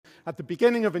at the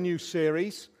beginning of a new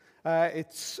series.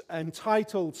 It's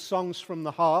entitled Songs from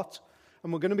the Heart,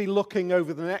 and we're going to be looking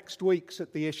over the next weeks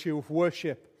at the issue of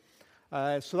worship.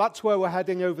 So that's where we're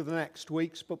heading over the next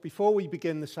weeks. But before we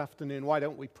begin this afternoon, why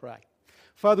don't we pray?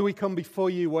 Father, we come before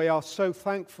you. We are so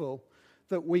thankful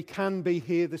that we can be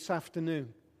here this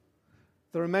afternoon.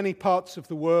 There are many parts of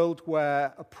the world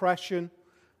where oppression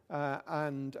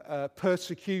and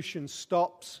persecution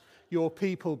stops your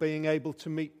people being able to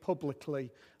meet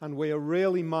publicly, and we are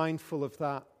really mindful of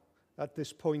that at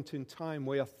this point in time.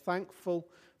 We are thankful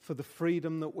for the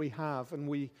freedom that we have, and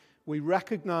we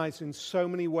recognize in so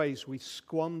many ways we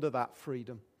squander that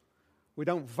freedom. We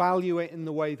don't value it in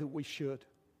the way that we should.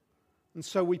 And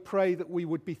so we pray that we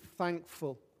would be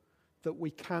thankful that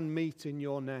we can meet in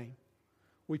your name.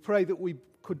 We pray that we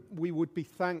would be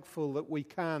thankful that we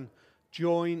can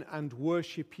join and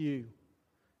worship you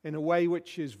in a way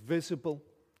which is visible,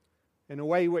 in a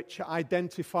way which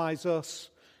identifies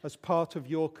us as part of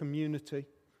your community.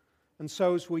 And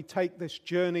so as we take this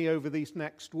journey over these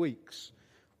next weeks,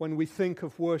 when we think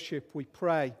of worship, we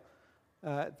pray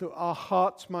that our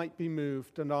hearts might be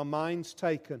moved and our minds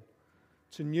taken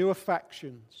to new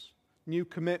affections, new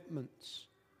commitments,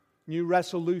 new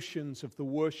resolutions of the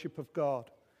worship of God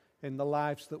in the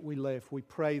lives that we live. We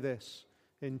pray this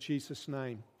in Jesus'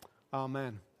 name.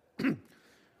 Amen.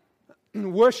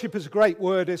 Worship is a great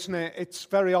word, isn't it? It's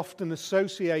very often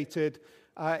associated,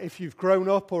 if you've grown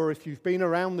up or if you've been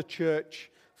around the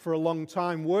church for a long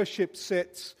time, worship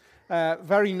sits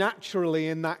very naturally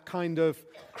in that kind of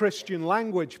Christian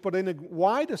language. But in a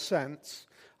wider sense,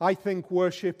 I think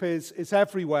worship is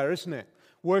everywhere, isn't it?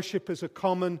 Worship is a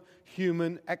common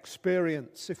human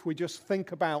experience. If we just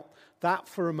think about that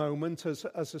for a moment as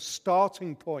a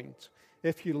starting point,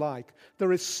 if you like.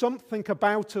 There is something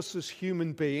about us as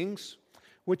human beings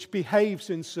which behaves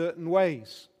in certain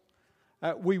ways.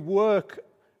 We work,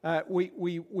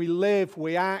 we live,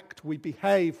 we act, we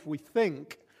behave, we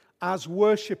think as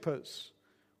worshippers.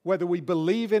 Whether we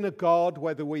believe in a God,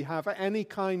 whether we have any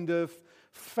kind of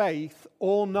faith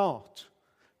or not,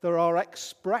 there are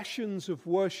expressions of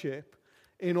worship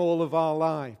in all of our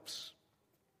lives.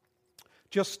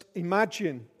 Just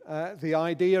imagine the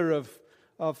idea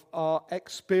of our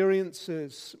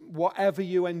experiences, whatever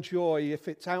you enjoy, if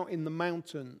it's out in the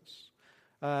mountains,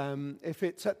 if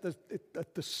it's at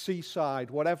the seaside,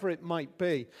 whatever it might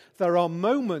be. There are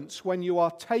moments when you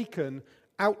are taken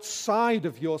outside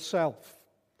of yourself.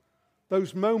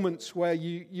 Those moments where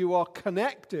you are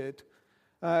connected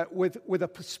with a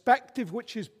perspective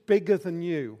which is bigger than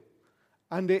you.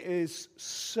 And it is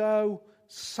so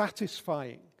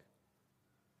satisfying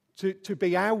to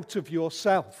be out of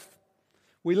yourself.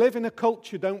 We live in a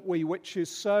culture, don't we, which is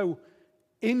so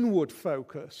inward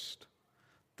focused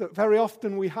that very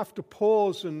often we have to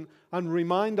pause and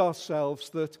remind ourselves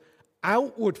that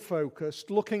outward focused,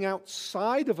 looking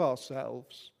outside of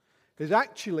ourselves, is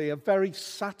actually a very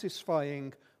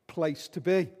satisfying place to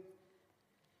be.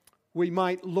 We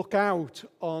might look out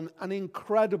on an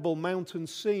incredible mountain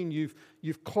scene.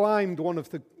 You've climbed one of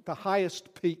the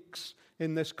highest peaks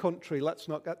in this country. Let's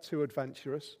not get too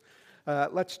adventurous.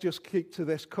 Let's just keep to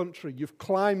this country. You've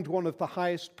climbed one of the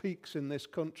highest peaks in this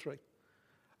country.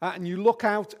 And you look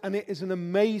out and it is an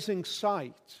amazing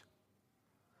sight.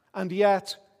 And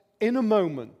yet, in a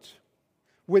moment,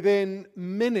 within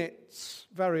minutes,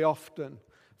 very often,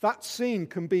 that scene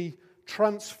can be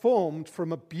transformed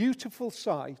from a beautiful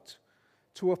sight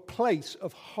to a place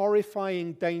of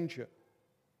horrifying danger,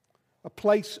 a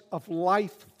place of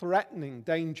life-threatening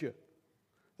danger.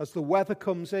 As the weather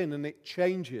comes in and it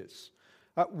changes.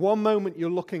 At one moment you're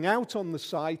looking out on the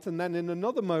sight, and then in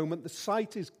another moment the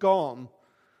sight is gone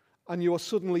and you are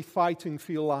suddenly fighting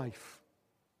for your life.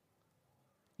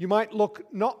 You might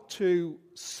look not to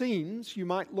scenes, you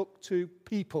might look to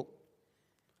people.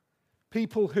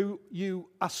 People who you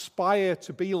aspire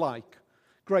to be like.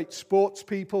 Great sports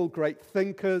people, great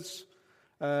thinkers,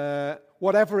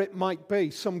 whatever it might be.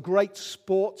 Some great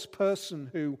sports person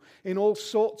who, in all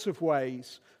sorts of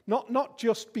ways, not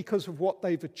just because of what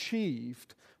they've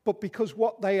achieved, but because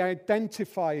what they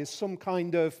identify as some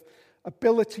kind of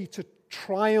ability to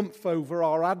triumph over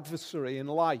our adversary in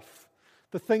life,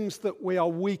 the things that we are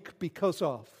weak because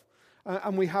of.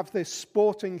 And we have this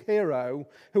sporting hero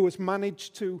who has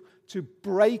managed to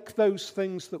break those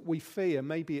things that we fear.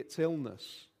 Maybe it's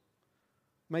illness.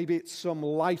 Maybe it's some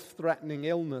life-threatening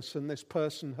illness, and this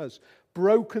person has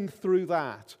broken through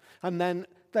that. And then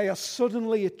they are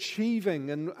suddenly achieving,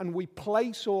 and we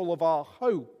place all of our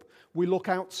hope. We look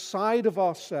outside of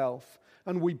ourselves,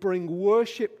 and we bring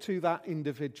worship to that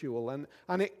individual.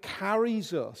 And it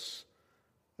carries us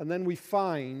And then we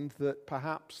find that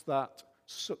perhaps that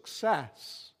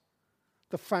success,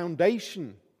 the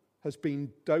foundation, has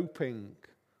been doping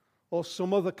or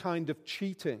some other kind of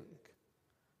cheating.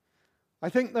 I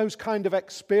think those kind of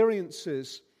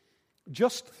experiences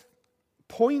just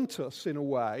point us in a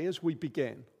way as we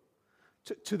begin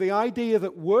to the idea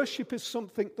that worship is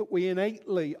something that we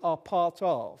innately are part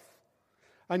of,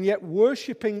 and yet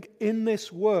worshipping in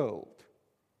this world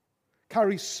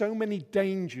carries so many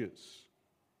dangers.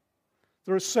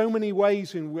 There are so many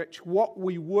ways in which what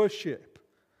we worship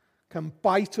can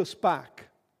bite us back,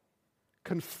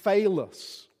 can fail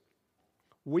us.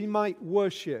 We might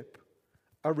worship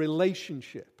a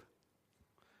relationship.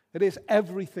 It is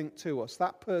everything to us.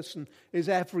 That person is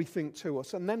everything to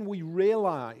us. And then we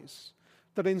realize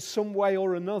that in some way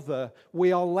or another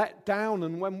we are let down,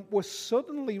 and when we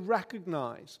suddenly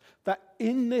recognize that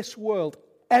in this world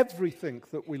everything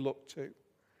that we look to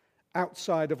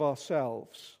outside of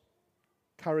ourselves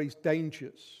carries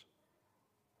dangers.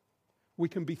 We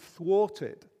can be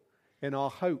thwarted in our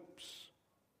hopes.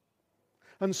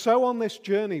 And so on this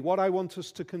journey, what I want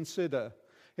us to consider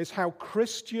is how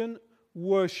Christian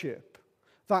worship,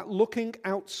 that looking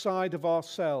outside of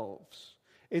ourselves,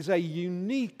 is a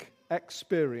unique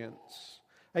experience,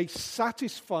 a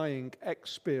satisfying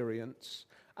experience,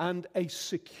 and a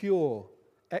secure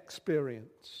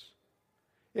experience.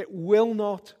 It will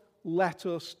not let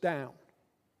us down.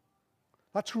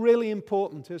 That's really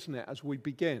important, isn't it, as we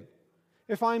begin?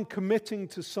 If I'm committing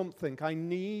to something, I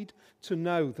need to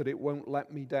know that it won't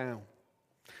let me down.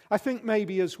 I think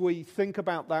maybe as we think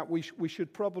about that, we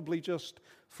should probably just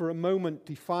for a moment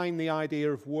define the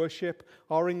idea of worship.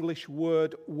 Our English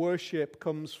word worship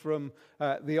comes from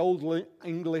the Old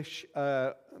English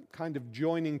kind of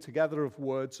joining together of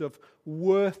words of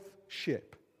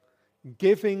worthship,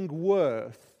 giving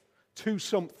worth to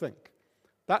something.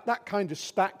 That kind of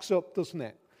stacks up, doesn't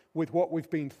it, with what we've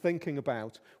been thinking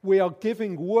about. We are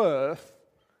giving worth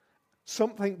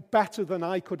something better than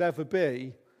I could ever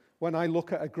be when I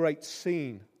look at a great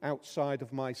scene outside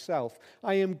of myself.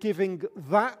 I am giving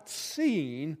that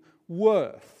scene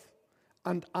worth,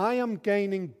 and I am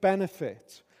gaining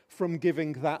benefit from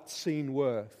giving that scene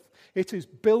worth. It is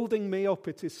building me up.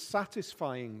 It is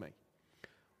satisfying me.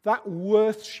 That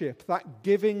worthship, that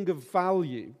giving of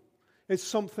value, is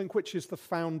something which is the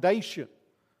foundation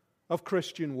of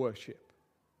Christian worship.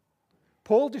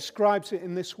 Paul describes it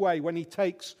in this way when he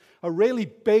takes a really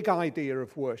big idea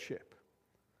of worship.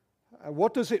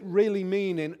 What does it really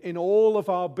mean in all of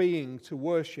our being to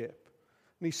worship?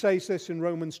 And he says this in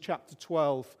Romans chapter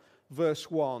 12, verse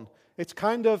 1. It's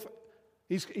kind of,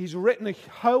 he's written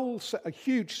a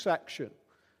huge section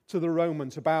to the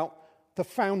Romans about the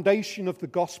foundation of the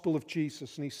gospel of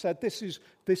Jesus. And he said, this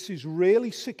is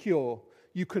really secure.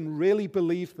 You can really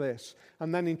believe this.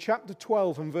 And then in chapter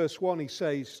 12 and verse 1, he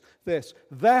says this: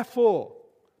 therefore,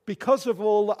 because of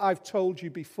all that I've told you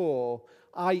before,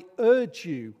 I urge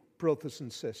you, brothers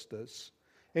and sisters,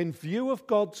 in view of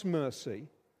God's mercy,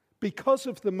 because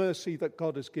of the mercy that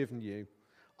God has given you,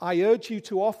 I urge you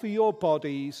to offer your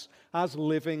bodies as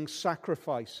living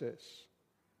sacrifices,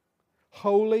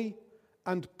 holy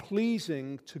and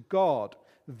pleasing to God.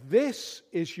 This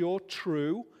is your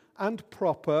true and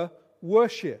proper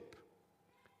worship.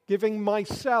 Giving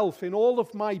myself in all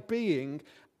of my being,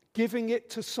 giving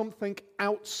it to something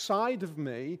outside of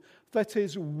me that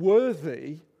is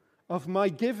worthy of my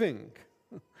giving.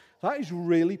 That is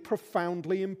really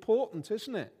profoundly important,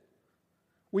 isn't it?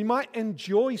 We might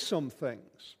enjoy some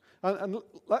things. And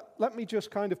let me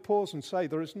just kind of pause and say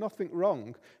there is nothing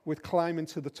wrong with climbing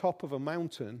to the top of a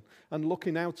mountain and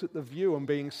looking out at the view and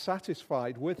being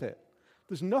satisfied with it.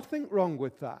 There's nothing wrong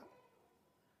with that.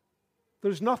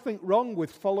 There's nothing wrong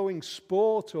with following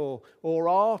sport or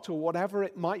art or whatever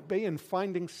it might be and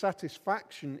finding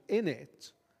satisfaction in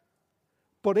it.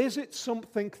 But is it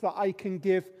something that I can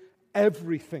give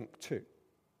everything to?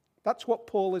 That's what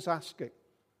Paul is asking.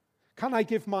 Can I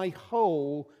give my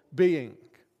whole being?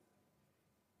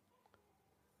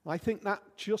 I think that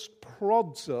just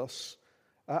prods us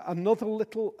a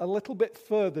little bit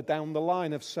further down the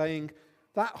line of saying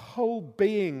that whole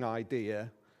being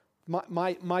idea,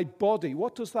 my body,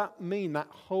 what does that mean, that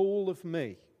whole of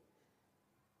me?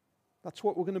 That's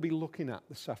what we're going to be looking at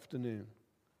this afternoon.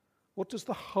 What does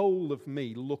the whole of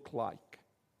me look like?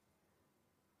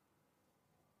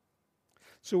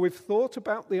 So we've thought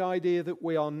about the idea that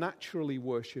we are naturally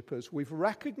worshippers. We've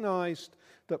recognized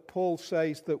that Paul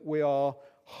says that we are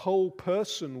whole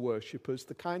person worshippers.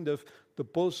 The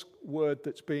buzzword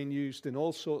that's being used in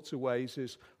all sorts of ways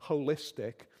is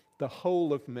holistic, the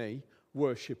whole of me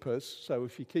worshippers. So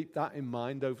if you keep that in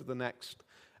mind over the next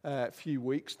few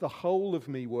weeks, the whole of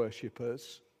me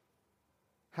worshippers.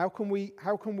 How can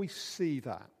we see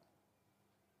that?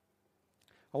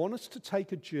 I want us to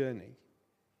take a journey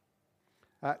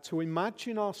to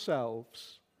imagine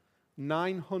ourselves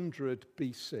 900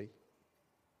 BC.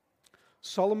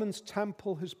 Solomon's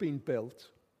temple has been built,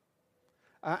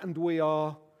 and we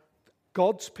are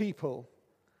God's people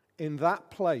in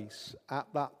that place at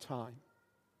that time.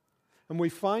 And we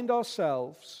find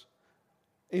ourselves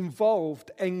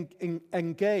involved,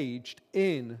 engaged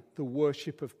in the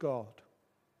worship of God.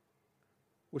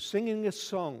 We're singing a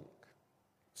song,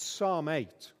 Psalm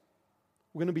 8.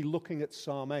 We're going to be looking at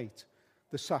Psalm 8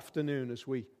 this afternoon as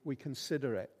we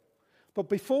consider it. But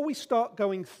before we start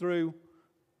going through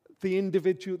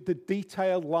the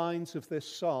detailed lines of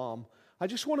this psalm, I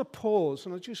just want to pause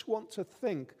and I just want to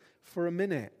think for a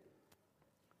minute.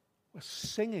 We're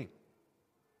singing.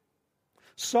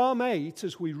 Psalm 8,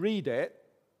 as we read it,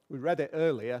 we read it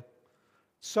earlier,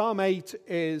 Psalm 8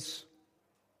 is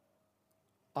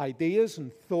ideas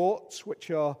and thoughts which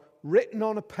are written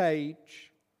on a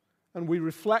page, and we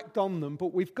reflect on them,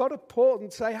 but we've got to pause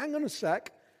and say, hang on a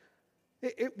sec,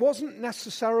 it wasn't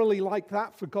necessarily like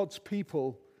that for God's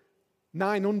people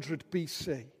 900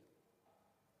 BC.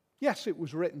 Yes, it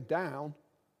was written down,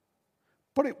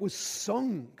 but it was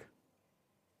sung.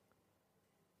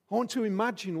 I want to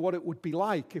imagine what it would be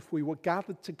like if we were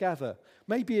gathered together,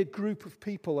 maybe a group of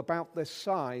people about this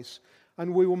size,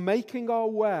 and we were making our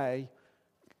way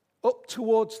up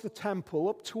towards the temple,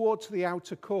 up towards the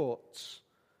outer courts,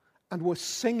 and we're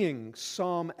singing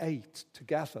Psalm 8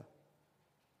 together.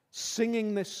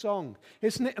 Singing this song.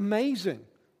 Isn't it amazing?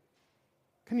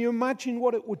 Can you imagine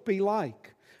what it would be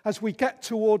like as we get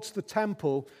towards the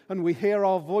temple and we hear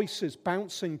our voices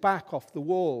bouncing back off the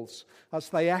walls as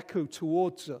they echo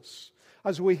towards us,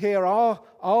 as we hear our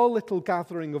little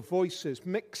gathering of voices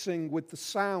mixing with the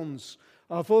sounds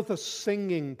of other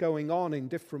singing going on in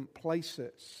different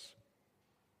places?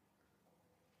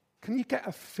 Can you get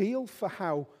a feel for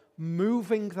how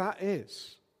moving that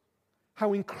is?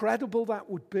 How incredible that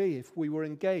would be if we were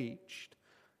engaged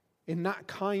in that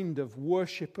kind of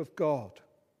worship of God.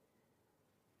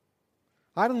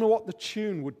 I don't know what the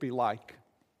tune would be like.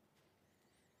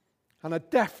 And I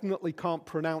definitely can't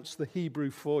pronounce the Hebrew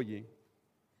for you.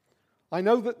 I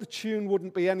know that the tune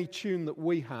wouldn't be any tune that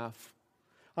we have.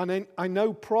 And I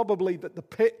know probably that the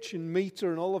pitch and meter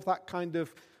and all of that kind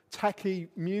of techie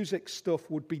music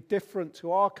stuff would be different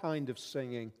to our kind of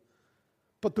singing.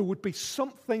 But there would be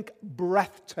something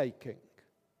breathtaking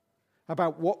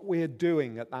about what we're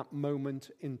doing at that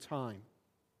moment in time.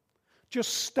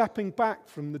 Just stepping back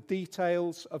from the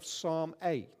details of Psalm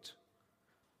 8,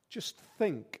 just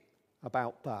think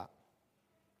about that.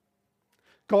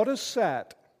 God has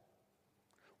said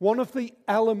one of the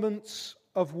elements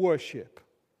of worship,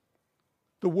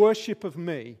 the worship of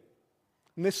me,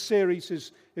 and this series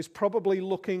is probably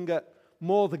looking at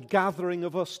more the gathering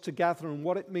of us together and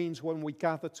what it means when we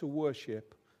gather to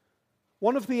worship.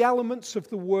 One of the elements of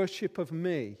the worship of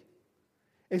me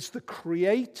is the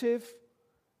creative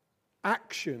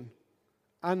action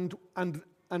and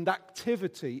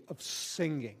activity of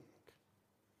singing.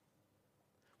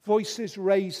 Voices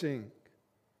raising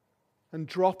and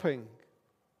dropping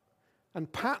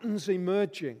and patterns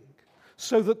emerging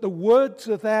so that the words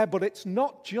are there, but it's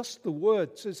not just the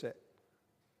words, is it?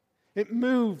 It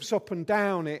moves up and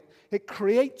down. It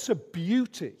creates a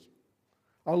beauty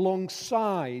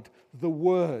alongside the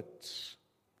words.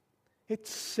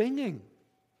 It's singing.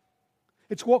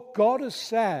 It's what God has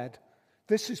said.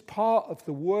 This is part of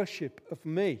the worship of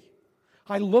me.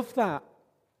 I love that.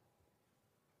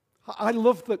 I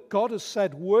love that God has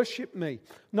said, worship me,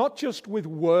 not just with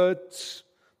words,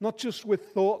 not just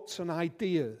with thoughts and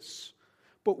ideas,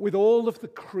 but with all of the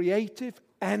creative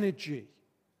energy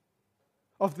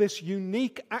of this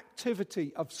unique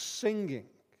activity of singing.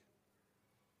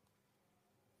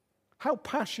 How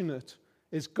passionate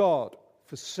is God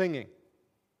for singing?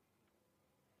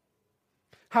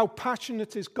 How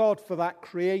passionate is God for that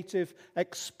creative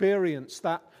experience,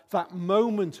 that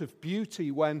moment of beauty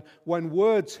when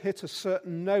words hit a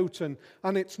certain note, and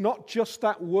it's not just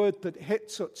that word that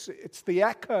hits us, it's the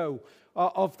echo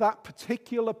of that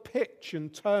particular pitch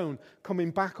and tone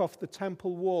coming back off the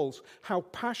temple walls. How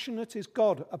passionate is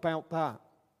God about that?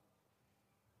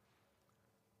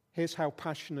 Here's how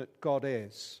passionate God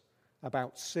is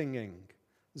about singing.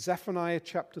 Zephaniah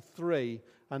chapter 3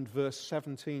 and verse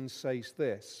 17 says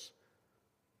this: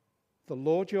 "The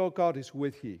Lord your God is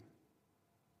with you."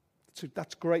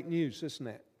 That's great news, isn't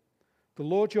it? The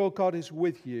Lord your God is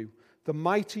with you, the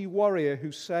mighty warrior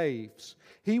who saves.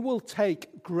 He will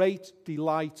take great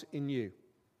delight in you.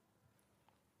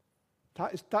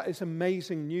 That is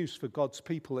amazing news for God's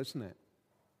people, isn't it?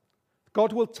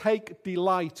 God will take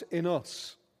delight in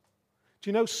us. Do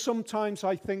you know, sometimes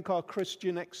I think our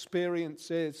Christian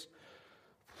experience is,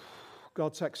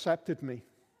 God's accepted me.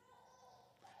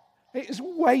 It is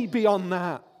way beyond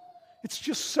that. It's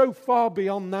just so far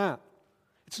beyond that.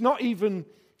 That's not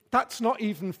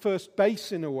even first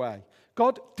base in a way.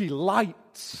 God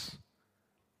delights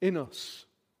in us.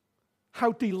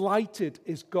 How delighted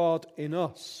is God in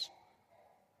us?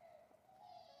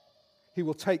 He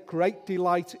will take great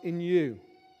delight in you.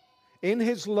 In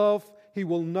his love, he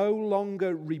will no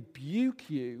longer rebuke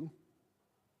you.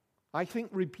 I think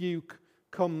rebuke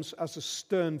comes as a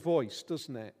stern voice,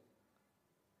 doesn't it?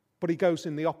 But he goes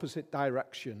in the opposite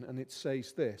direction, and it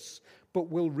says this, but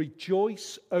will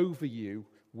rejoice over you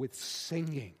with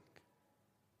singing.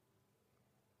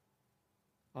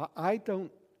 I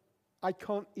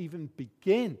can't even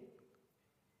begin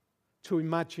to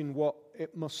imagine what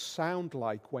it must sound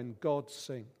like when God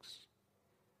sings.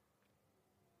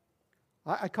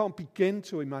 I can't begin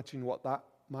to imagine what that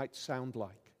might sound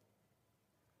like.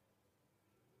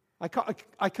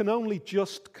 I can only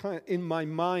just in my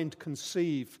mind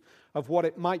conceive of what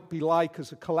it might be like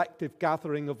as a collective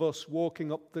gathering of us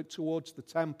walking up towards the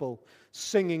temple,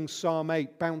 singing Psalm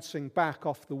 8, bouncing back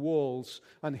off the walls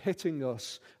and hitting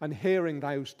us and hearing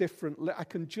those different... I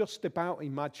can just about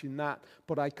imagine that,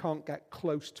 but I can't get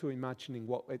close to imagining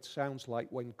what it sounds like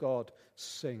when God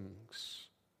sings.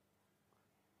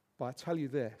 But I tell you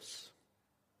this,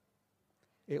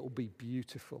 it will be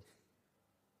beautiful.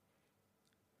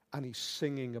 And he's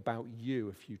singing about you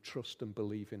if you trust and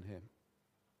believe in him.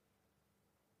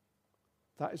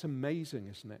 That is amazing,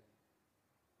 isn't it?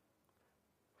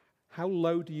 How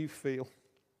low do you feel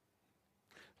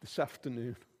this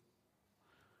afternoon?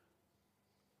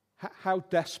 How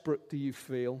desperate do you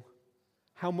feel?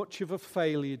 How much of a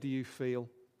failure do you feel?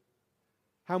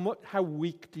 How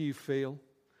weak do you feel?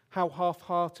 How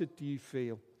half-hearted do you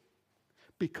feel?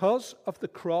 Because of the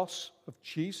cross of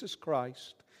Jesus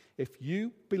Christ, if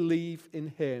you believe in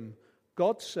him,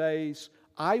 God says,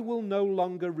 I will no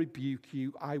longer rebuke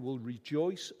you, I will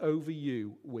rejoice over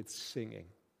you with singing.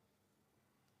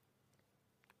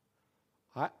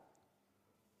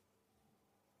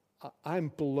 I'm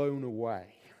blown away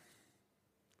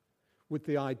with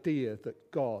the idea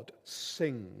that God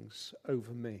sings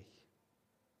over me.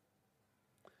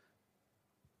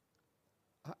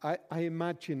 I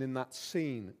imagine in that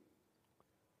scene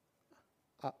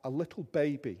a little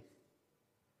baby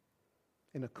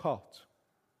in a cot,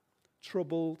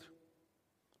 troubled,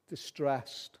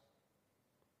 distressed,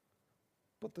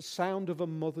 but the sound of a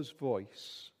mother's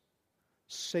voice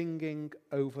singing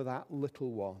over that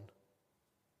little one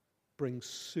brings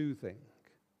soothing,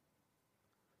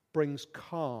 brings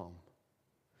calm.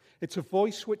 It's a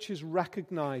voice which is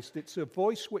recognized. It's a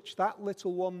voice which that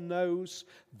little one knows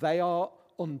they are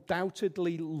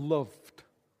undoubtedly loved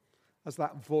as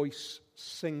that voice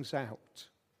sings out.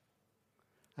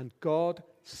 And God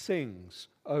sings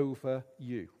over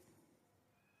you.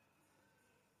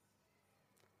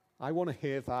 I want to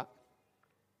hear that.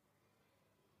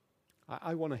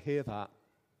 I want to hear that.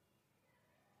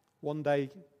 One day,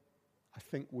 I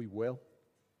think we will.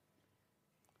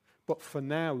 But for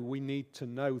now, we need to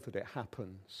know that it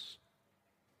happens.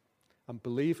 And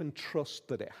believe and trust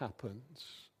that it happens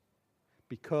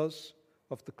because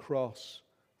of the cross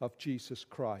of Jesus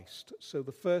Christ. So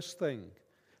the first thing,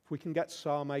 if we can get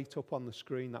Psalm 8 up on the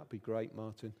screen, that'd be great,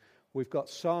 Martin. We've got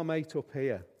Psalm 8 up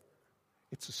here.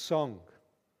 It's a song.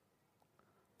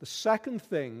 The second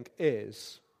thing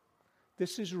is,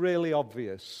 this is really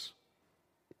obvious,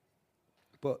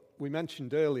 but we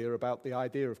mentioned earlier about the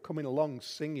idea of coming along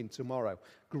singing tomorrow.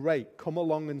 Great, come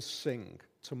along and sing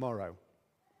tomorrow.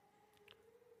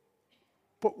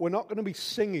 But we're not going to be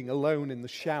singing alone in the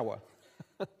shower.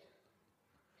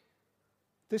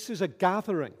 This is a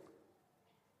gathering.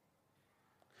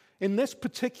 In this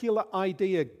particular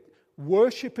idea,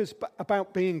 worship is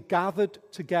about being gathered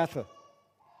together.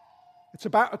 It's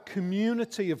about a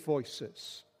community of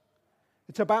voices.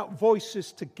 It's about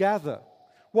voices together.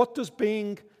 What does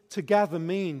being together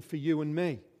mean for you and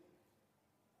me?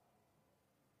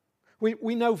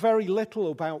 We know very little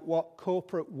about what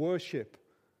corporate worship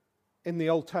in the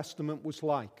Old Testament was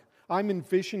like. I'm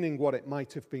envisioning what it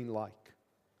might have been like.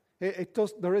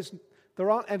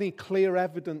 There aren't any clear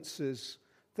evidences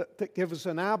that give us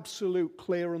an absolute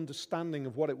clear understanding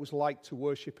of what it was like to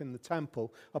worship in the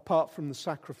temple, apart from the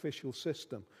sacrificial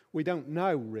system. We don't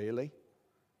know, really.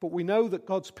 But we know that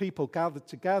God's people gathered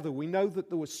together. We know that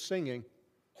there was singing.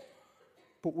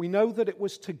 But we know that it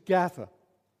was together.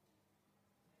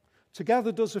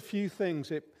 Together does a few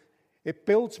things. It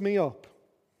builds me up.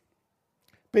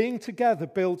 Being together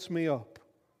builds me up.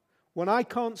 When I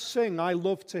can't sing, I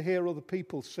love to hear other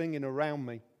people singing around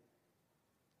me.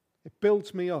 It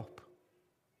builds me up,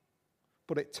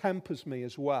 but it tempers me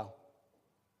as well.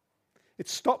 It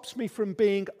stops me from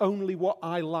being only what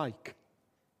I like,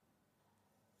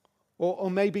 or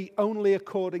maybe only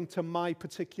according to my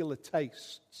particular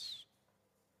tastes,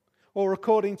 or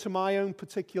according to my own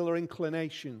particular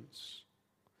inclinations.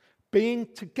 Being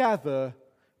together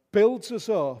builds us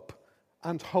up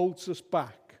and holds us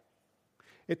back.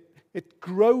 It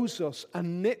grows us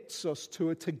and knits us to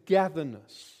a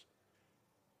togetherness.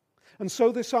 And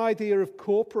so this idea of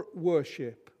corporate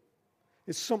worship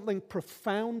is something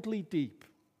profoundly deep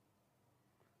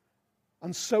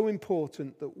and so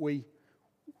important that we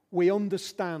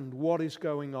understand what is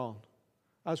going on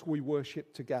as we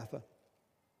worship together.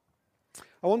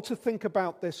 I want to think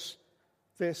about this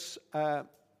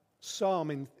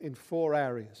psalm in four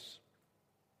areas.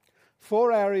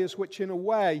 Four areas which, in a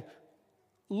way,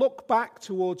 look back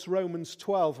towards Romans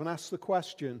 12 and ask the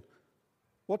question,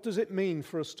 what does it mean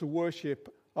for us to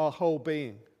worship our whole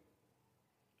being?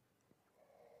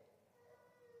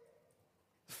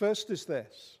 First is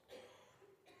this.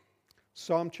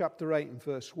 Psalm chapter 8 and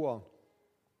verse 1.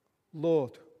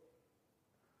 Lord,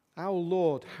 our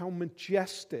Lord, how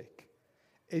majestic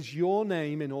is your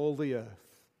name in all the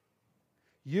earth.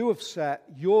 You have set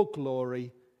your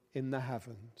glory in the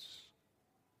heavens.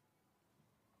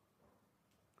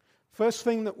 First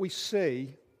thing that we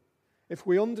see, if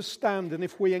we understand and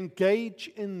if we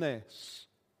engage in this,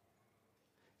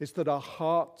 is that our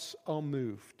hearts are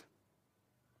moved.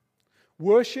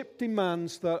 Worship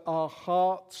demands that our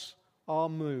hearts are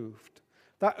moved.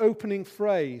 That opening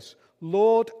phrase,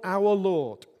 Lord, our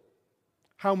Lord,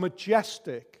 how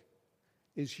majestic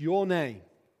is your name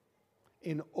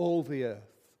in all the earth.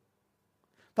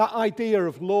 That idea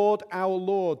of Lord, our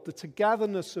Lord, the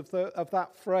togetherness of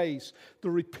that phrase, the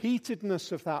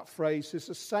repeatedness of that phrase is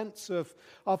a sense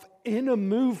of inner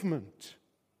movement.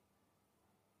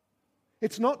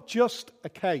 It's not just a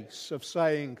case of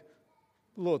saying,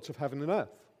 Lords of heaven and earth.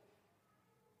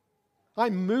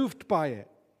 I'm moved by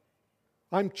it.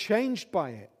 I'm changed by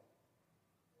it.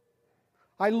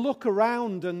 I look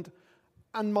around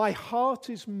and my heart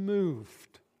is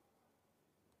moved.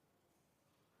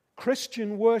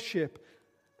 Christian worship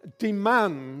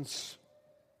demands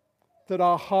that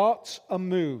our hearts are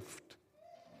moved.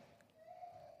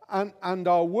 And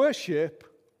our worship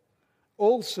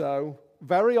also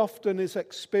very often is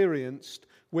experienced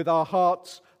with our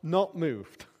hearts not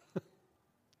moved.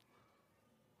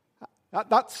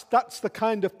 That's the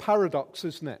kind of paradox,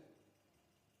 isn't it?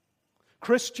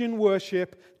 Christian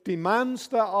worship demands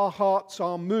that our hearts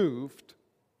are moved,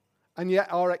 and yet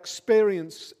our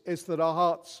experience is that our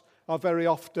hearts are very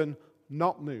often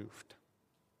not moved.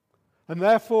 And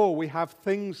therefore we have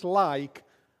things like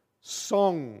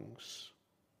songs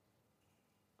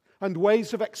and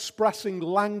ways of expressing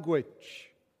language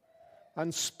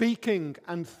and speaking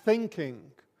and thinking,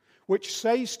 which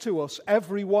says to us,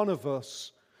 every one of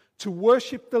us, to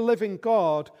worship the living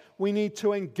God, we need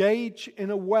to engage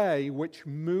in a way which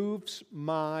moves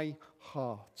my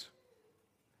heart.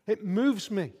 It moves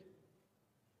me.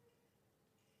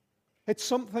 It's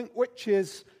something which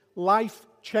is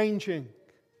life-changing.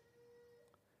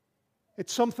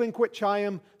 It's something which I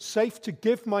am safe to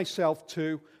give myself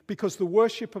to because the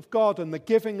worship of God and the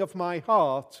giving of my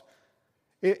heart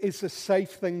is a safe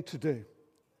thing to do.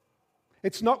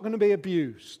 It's not going to be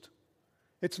abused.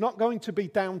 It's not going to be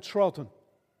downtrodden.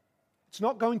 It's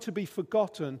not going to be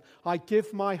forgotten. I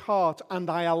give my heart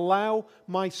and I allow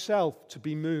myself to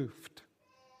be moved.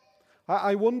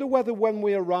 I wonder whether when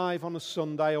we arrive on a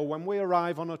Sunday or when we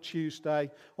arrive on a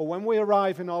Tuesday or when we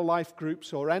arrive in our life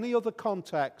groups or any other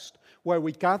context where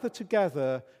we gather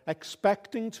together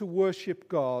expecting to worship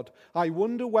God, I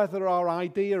wonder whether our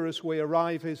idea as we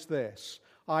arrive is this: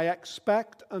 I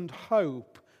expect and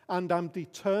hope and am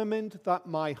determined that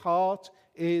my heart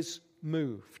is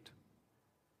moved.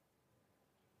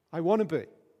 I want to be.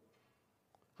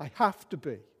 I have to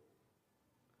be.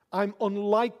 I'm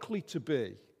unlikely to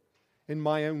be in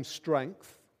my own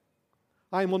strength.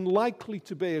 I'm unlikely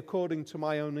to be according to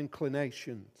my own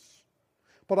inclinations.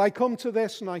 But I come to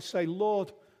this and I say,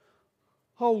 Lord,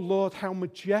 oh Lord, how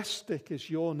majestic is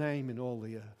your name in all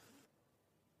the earth.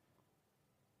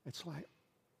 It's like,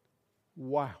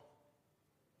 wow.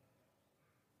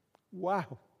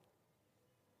 Wow.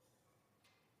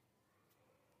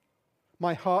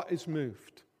 My heart is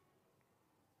moved.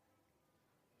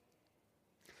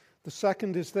 The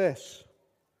second is this: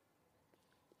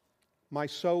 my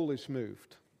soul is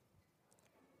moved.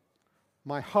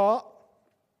 My heart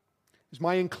is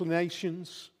my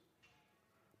inclinations.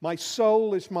 My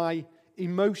soul is my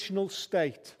emotional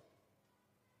state.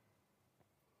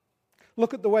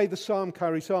 Look at the way the psalm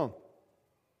carries on.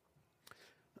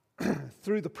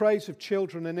 Through the praise of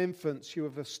children and infants, you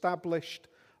have established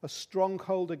a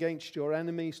stronghold against your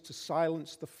enemies to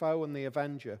silence the foe and the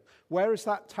avenger. Where is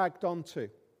that tagged onto?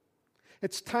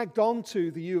 It's tagged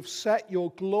onto that you have set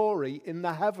your glory in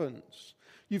the heavens.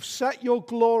 You've set your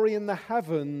glory in the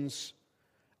heavens,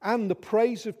 and the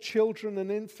praise of children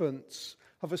and infants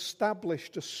have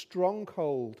established a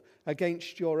stronghold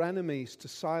against your enemies to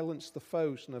silence the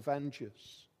foes and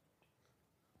avengers.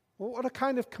 Well, what a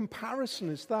kind of comparison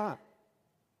is that?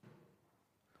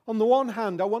 On the one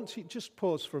hand, I want to just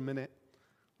pause for a minute.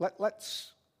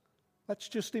 Let's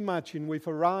just imagine we've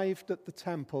arrived at the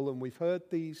temple and we've heard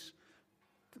these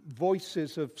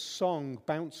voices of song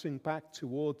bouncing back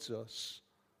towards us.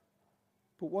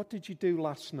 But what did you do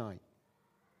last night?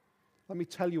 Let me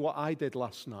tell you what I did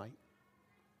last night.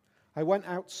 I went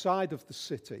outside of the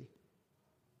city,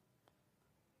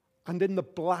 and in the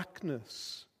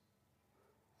blackness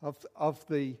of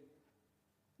the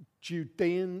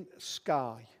Judean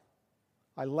sky,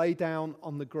 I lay down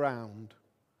on the ground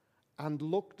and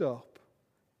looked up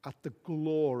at the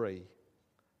glory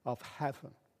of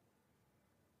heaven.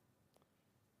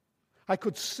 I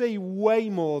could see way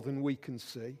more than we can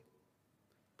see,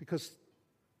 because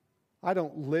I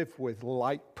don't live with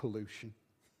light pollution.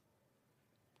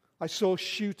 I saw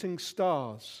shooting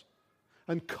stars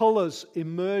and colors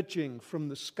emerging from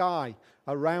the sky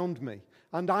around me,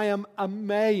 and I am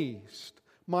amazed.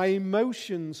 My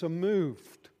emotions are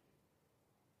moved.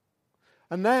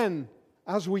 And then,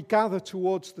 as we gather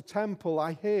towards the temple,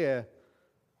 I hear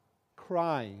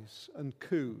cries and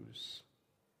coos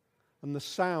and the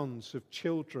sounds of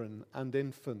children and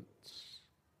infants.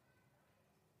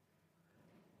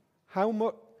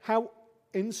 How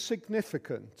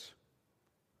insignificant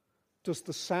does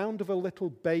the sound of a little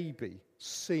baby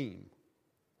seem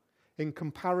in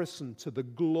comparison to the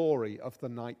glory of the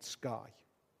night sky?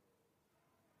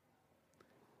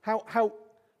 How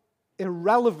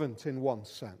irrelevant in one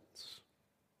sense.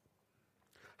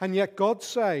 And yet God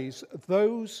says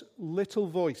those little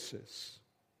voices,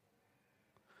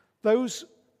 those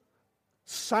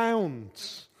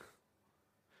sounds,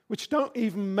 which don't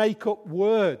even make up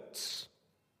words,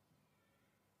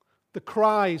 the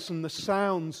cries and the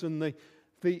sounds and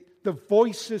the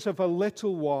voices of a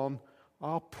little one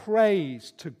are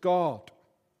praise to God.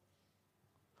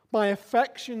 My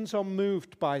affections are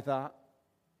moved by that.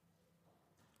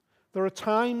 There are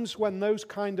times when those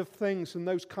kind of things and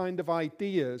those kind of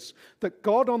ideas, that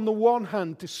God on the one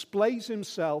hand displays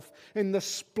himself in the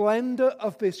splendor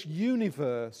of this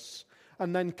universe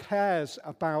and then cares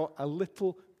about a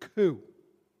little coo,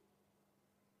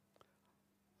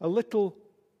 a little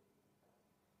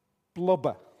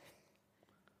blubber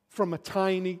from a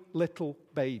tiny little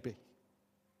baby.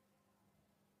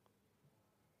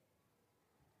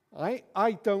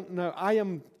 I don't know.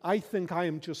 I think I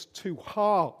am just too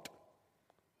hard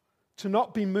to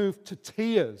not be moved to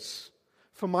tears,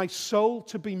 for my soul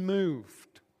to be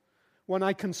moved when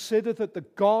I consider that the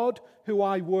God who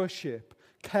I worship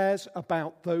cares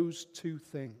about those two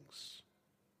things.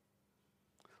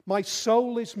 My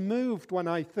soul is moved when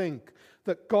I think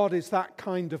that God is that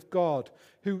kind of God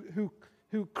who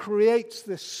creates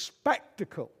this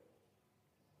spectacle.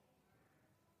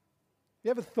 You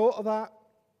ever thought of that?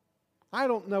 I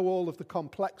don't know all of the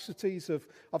complexities of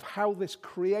how this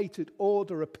created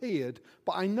order appeared,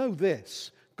 but I know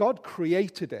this: God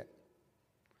created it.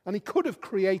 And he could have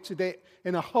created it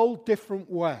in a whole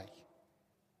different way.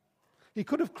 He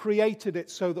could have created it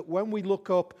so that when we look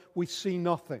up, we see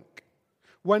nothing.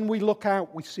 When we look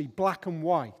out, we see black and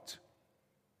white.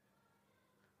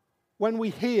 When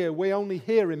we hear, we only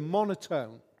hear in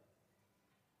monotone.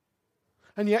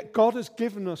 And yet God has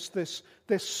given us this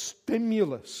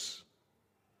stimulus,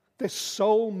 this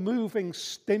soul-moving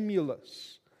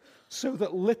stimulus, so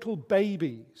that little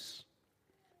babies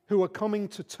who are coming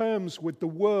to terms with the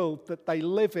world that they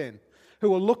live in,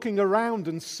 who are looking around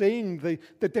and seeing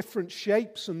the different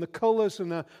shapes and the colors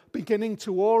and are beginning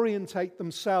to orientate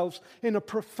themselves in a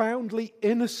profoundly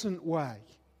innocent way,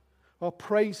 are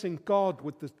praising God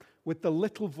with the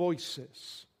little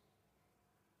voices.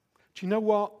 Do you know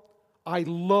what I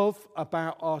love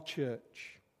about our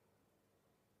church?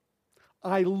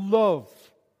 I love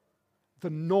the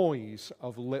noise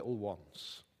of little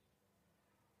ones.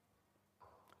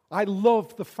 I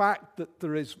love the fact that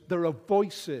there are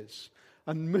voices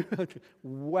and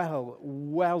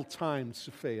well timed,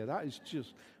 Sophia. That is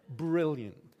just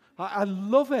brilliant. I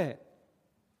love it.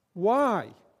 Why?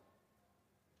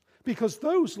 Because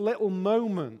those little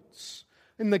moments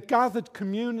in the gathered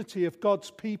community of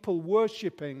God's people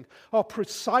worshiping are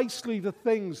precisely the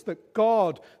things that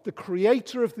God, the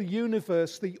creator of the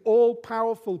universe, the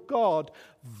all-powerful God,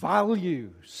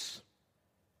 values.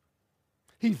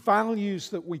 He values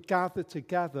that we gather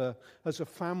together as a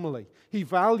family. He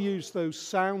values those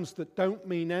sounds that don't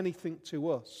mean anything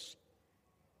to us.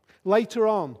 Later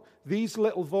on, these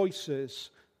little voices,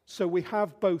 so we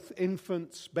have both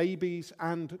infants, babies,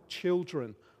 and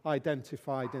children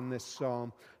identified in this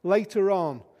psalm. Later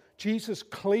on, Jesus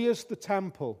clears the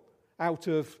temple out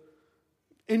of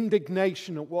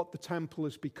indignation at what the temple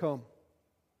has become.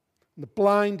 And the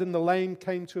blind and the lame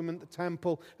came to him at the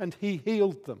temple, and he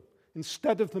healed them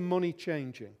instead of the money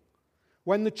changing.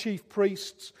 When the chief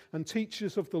priests and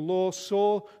teachers of the law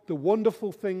saw the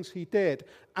wonderful things he did,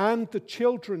 and the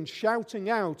children shouting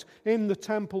out in the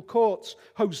temple courts,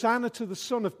 "Hosanna to the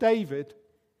Son of David,"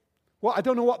 well, I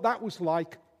don't know what that was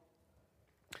like.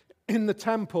 In the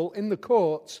temple, in the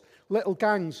courts, little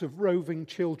gangs of roving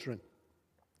children,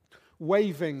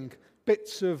 waving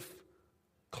bits of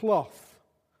cloth,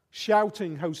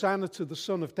 shouting, "Hosanna to the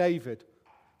Son of David."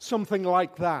 Something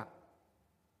like that.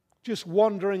 Just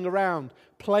wandering around,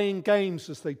 playing games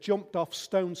as they jumped off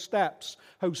stone steps.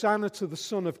 "Hosanna to the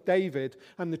Son of David."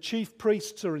 And the chief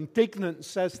priests are indignant and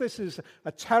says, "This is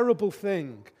a terrible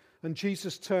thing." And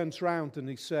Jesus turns around and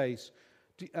he says,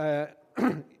 have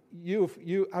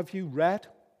you read?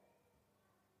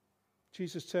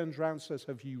 Jesus turns around and says,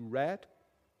 "Have you read?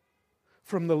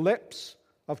 From the lips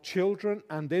of children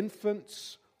and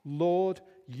infants, Lord,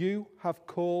 you have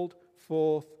called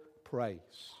forth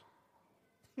praise."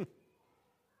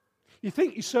 You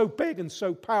think you're so big and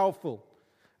so powerful,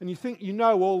 and you think you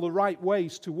know all the right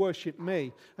ways to worship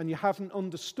me, and you haven't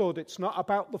understood it's not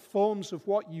about the forms of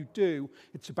what you do,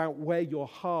 it's about where your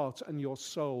heart and your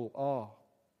soul are.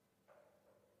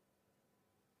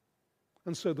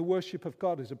 And so the worship of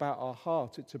God is about our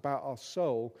heart, it's about our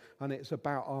soul, and it's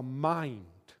about our mind.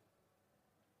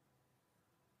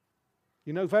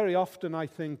 You know, very often I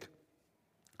think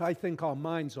our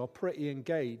minds are pretty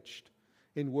engaged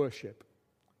in worship.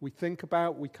 We come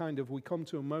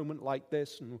to a moment like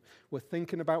this and we're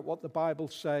thinking about what the Bible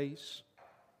says.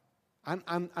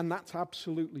 And that's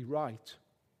absolutely right.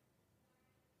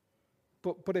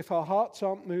 But if our hearts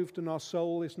aren't moved and our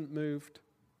soul isn't moved,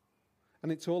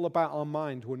 and it's all about our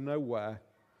mind, we're nowhere.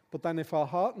 But then if our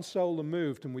heart and soul are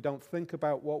moved and we don't think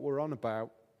about what we're on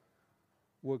about,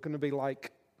 we're going to be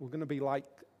like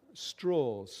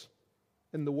straws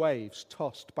in the waves,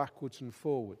 tossed backwards and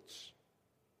forwards.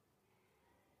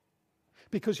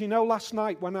 Because you know, last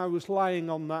night when I was lying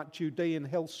on that Judean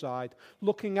hillside,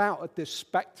 looking out at this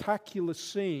spectacular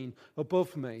scene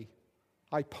above me,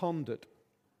 I pondered.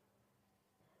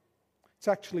 It's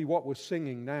actually what we're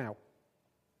singing now.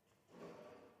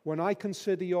 When I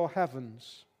consider your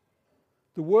heavens,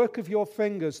 the work of your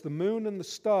fingers, the moon and the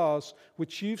stars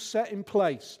which you've set in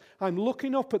place, I'm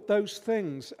looking up at those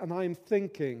things and I'm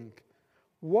thinking,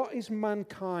 what is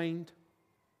mankind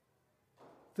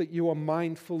that you are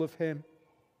mindful of him?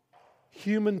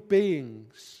 Human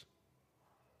beings,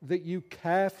 that you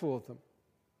care for them.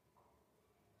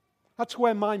 That's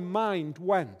where my mind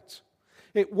went.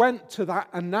 It went to that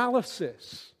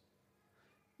analysis.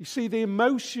 You see, the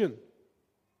emotion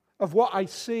of what I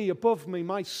see above me,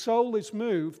 my soul is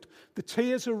moved, the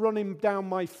tears are running down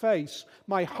my face,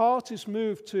 my heart is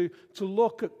moved to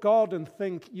look at God and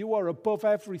think, you are above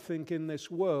everything in this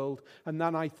world. And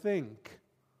then I think,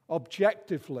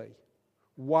 objectively,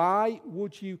 why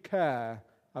would you care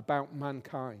about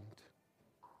mankind?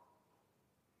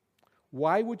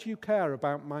 Why would you care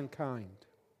about mankind?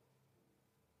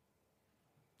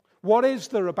 What is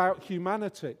there about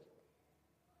humanity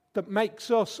that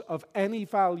makes us of any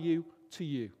value to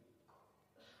you?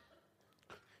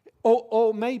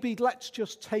 Or maybe let's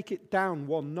just take it down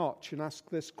one notch and ask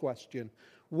this question.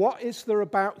 What is there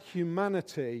about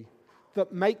humanity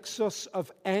that makes us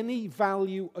of any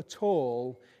value at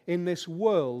all in this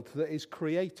world that is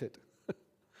created?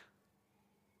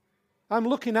 I'm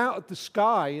looking out at the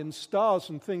sky and stars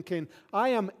and thinking, I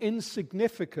am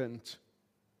insignificant.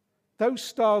 Those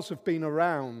stars have been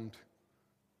around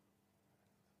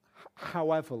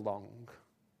however long.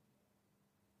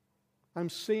 I'm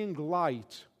seeing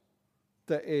light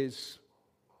that is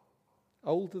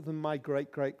older than my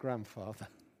great-great-grandfather.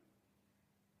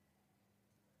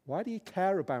 Why do you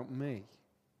care about me?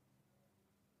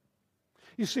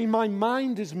 You see, my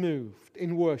mind is moved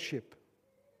in worship.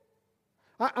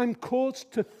 I'm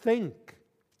caused to think.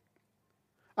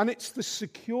 And it's the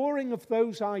securing of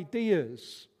those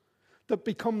ideas that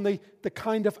become the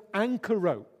kind of anchor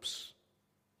ropes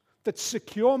that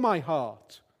secure my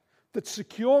heart, that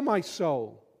secure my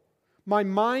soul. My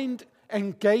mind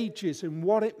engages in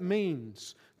what it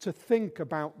means to think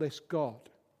about this God.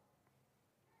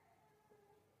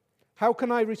 How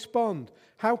can I respond?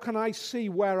 How can I see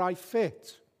where I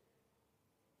fit?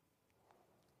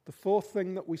 The fourth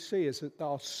thing that we see is that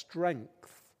our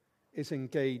strength is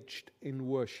engaged in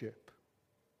worship.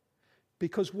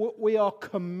 Because what we are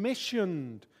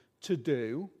commissioned to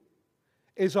do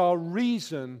is our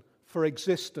reason for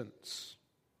existence.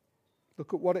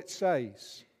 Look at what it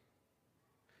says.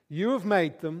 You have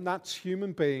made them, that's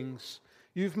human beings,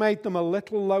 you've made them a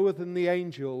little lower than the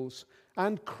angels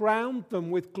and crowned them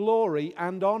with glory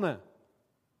and honor.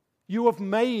 You have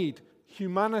made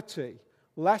humanity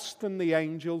less than the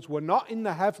angels. We're not in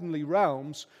the heavenly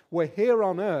realms, we're here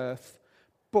on earth,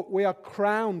 but we are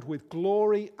crowned with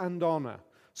glory and honor.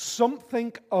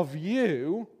 Something of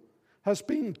you has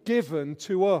been given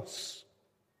to us.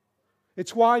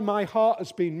 It's why my heart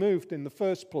has been moved in the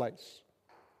first place.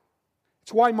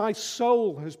 It's why my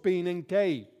soul has been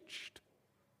engaged.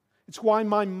 It's why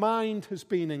my mind has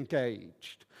been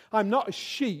engaged. I'm not a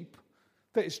sheep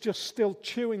that is just still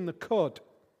chewing the cud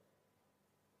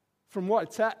from what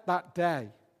it's at that day,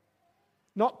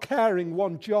 not caring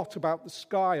one jot about the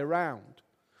sky around,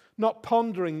 not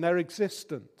pondering their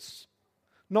existence,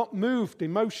 not moved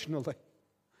emotionally.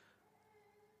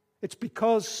 It's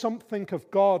because something of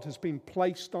God has been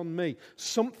placed on me.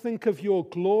 Something of your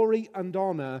glory and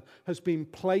honor has been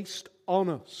placed on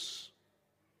us.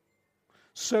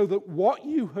 So that what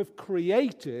you have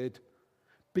created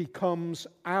becomes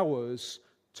ours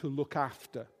to look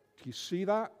after. Do you see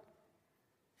that?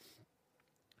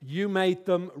 You made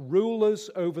them rulers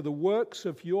over the works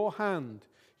of your hand.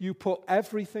 You put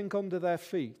everything under their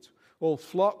feet. All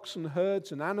flocks and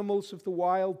herds and animals of the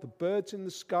wild, the birds in the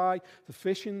sky, the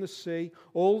fish in the sea,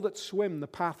 all that swim the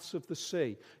paths of the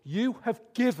sea. You have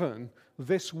given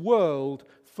this world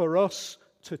for us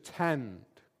to tend.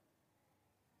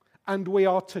 And we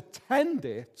are to tend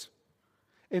it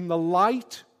in the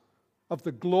light of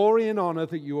the glory and honor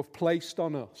that you have placed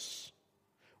on us.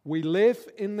 We live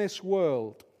in this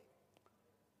world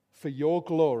for your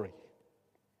glory.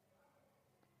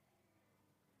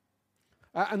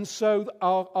 And so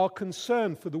our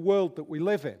concern for the world that we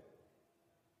live in,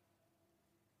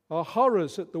 our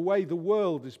horrors at the way the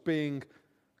world is being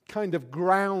kind of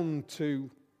ground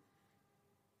to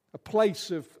a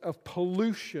place of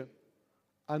pollution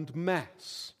and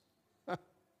mess,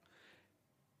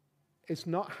 is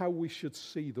not how we should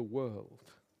see the world.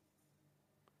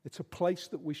 It's a place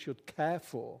that we should care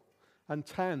for and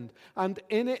tend. And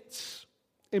in its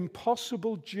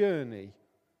impossible journey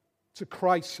to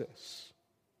crisis,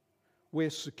 we're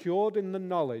secured in the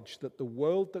knowledge that the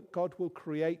world that God will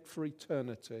create for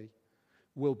eternity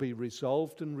will be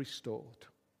resolved and restored.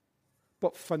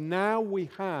 But for now, we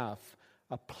have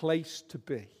a place to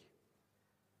be.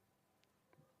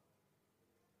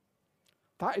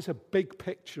 That is a big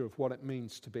picture of what it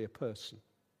means to be a person.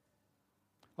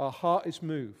 Our heart is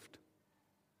moved.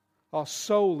 Our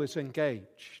soul is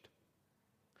engaged.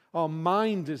 Our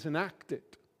mind is enacted.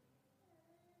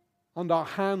 And our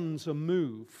hands are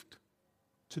moved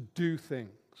to do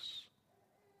things.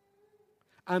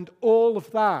 And all of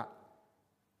that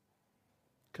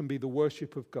can be the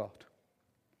worship of God.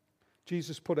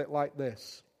 Jesus put it like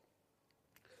this.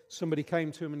 Somebody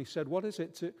came to him and he said,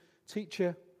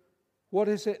 Teacher, what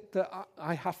is it that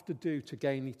I have to do to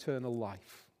gain eternal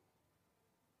life?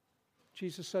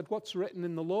 Jesus said, what's written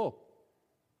in the law?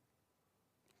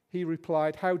 He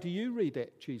replied, how do you read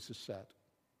it? Jesus said.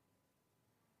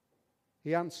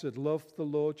 He answered, love the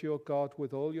Lord your God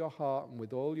with all your heart and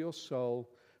with all your soul,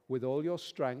 with all your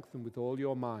strength and with all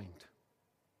your mind.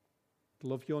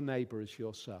 Love your neighbor as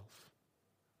yourself.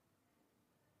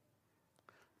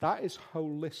 That is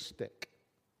holistic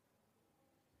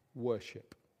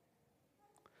worship.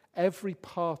 Every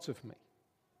part of me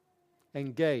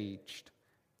engaged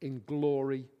in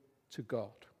glory to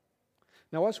God.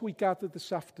 Now, as we gather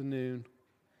this afternoon,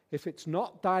 if it's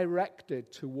not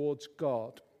directed towards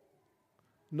God,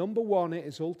 number one, it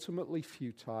is ultimately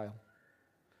futile.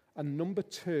 And number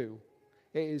two,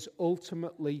 it is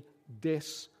ultimately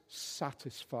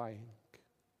dissatisfying.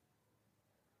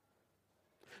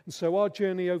 And so our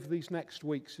journey over these next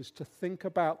weeks is to think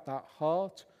about that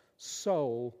heart,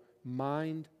 soul,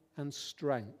 mind, and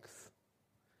strength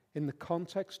in the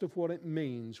context of what it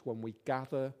means when we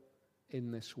gather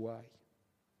in this way.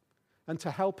 And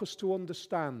to help us to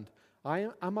understand,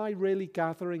 am I really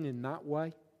gathering in that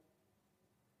way?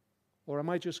 Or am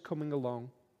I just coming along?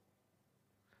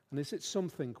 And is it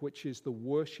something which is the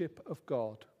worship of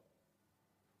God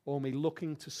or me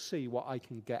looking to see what I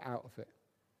can get out of it.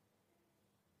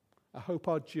 I hope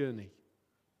our journey,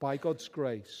 by God's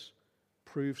grace,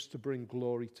 proves to bring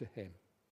glory to Him.